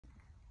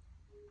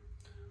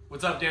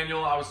What's up,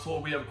 Daniel? I was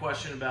told we have a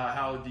question about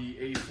how the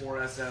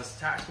A4SS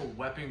tactical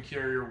weapon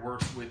carrier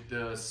works with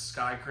the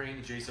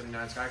Skycrane, the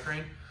J79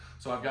 Skycrane.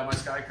 So I've got my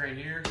Skycrane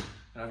here,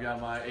 and I've got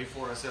my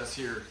A4SS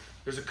here.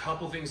 There's a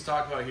couple things to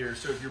talk about here.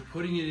 So if you're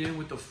putting it in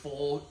with the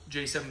full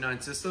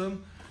J79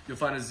 system, you'll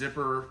find a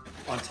zipper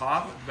on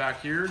top, back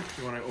here, if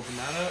you want to open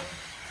that up.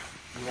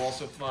 You'll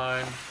also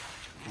find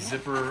a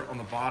zipper on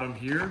the bottom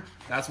here.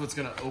 That's what's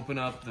going to open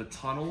up the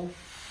tunnel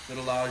that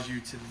allows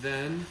you to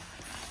then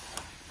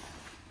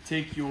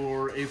take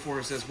your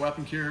A4SS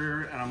weapon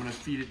carrier, and I'm going to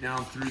feed it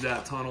down through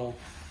that tunnel.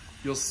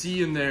 You'll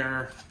see in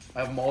there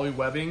I have MOLLE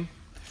webbing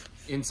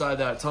inside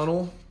that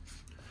tunnel,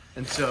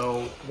 and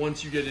so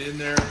once you get it in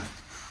there,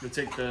 you'll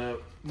take the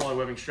MOLLE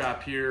webbing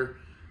strap here,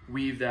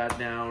 weave that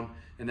down,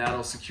 and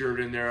that'll secure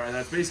it in there, and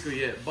that's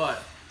basically it. But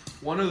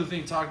one other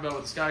thing to talk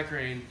about with the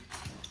Skycrane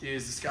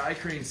is the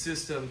Skycrane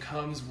system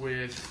comes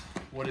with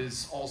what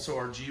is also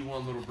our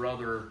G1 little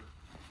brother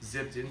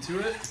zipped into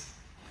it.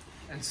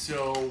 And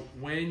so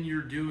when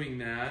you're doing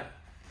that,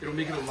 it'll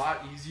make it a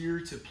lot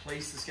easier to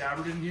place the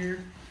scabbard in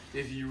here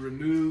if you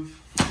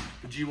remove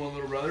the G1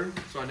 little brother.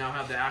 So I now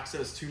have the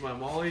access to my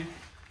MOLLE.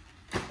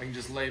 I can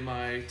just lay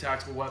my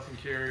tactical weapon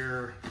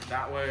carrier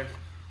that way.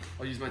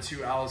 I'll use my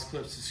two Alice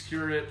clips to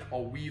secure it.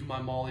 I'll weave my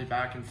MOLLE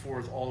back and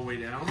forth all the way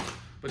down.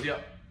 But the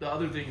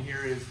other thing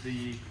here is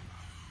the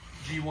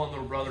G1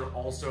 little brother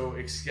also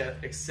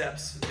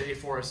accepts the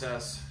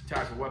A4SS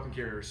tactical weapon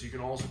carrier. So you can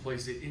also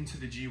place it into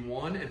the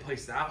G1 and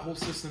place that whole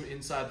system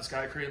inside the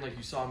Skycrane like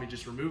you saw me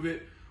just remove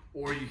it,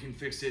 or you can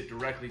fix it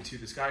directly to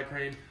the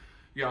Skycrane.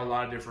 You got a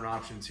lot of different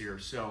options here.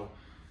 So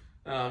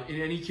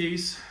in any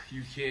case,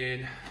 you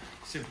can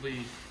simply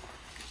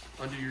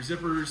undo your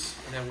zippers,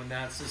 and then when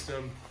that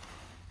system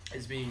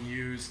is being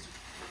used,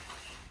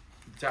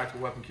 the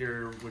tactical weapon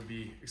carrier would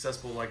be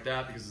accessible like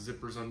that because the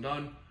zipper's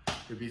undone.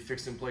 It would be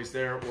fixed in place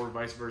there, or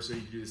vice versa.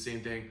 You can do the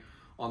same thing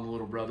on the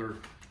little brother, and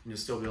you'll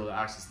still be able to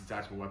access the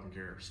tactical weapon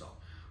carrier. So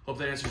hope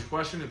that answers your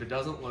question. If it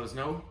doesn't, let us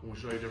know, and we'll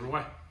show you a different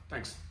way.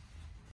 Thanks.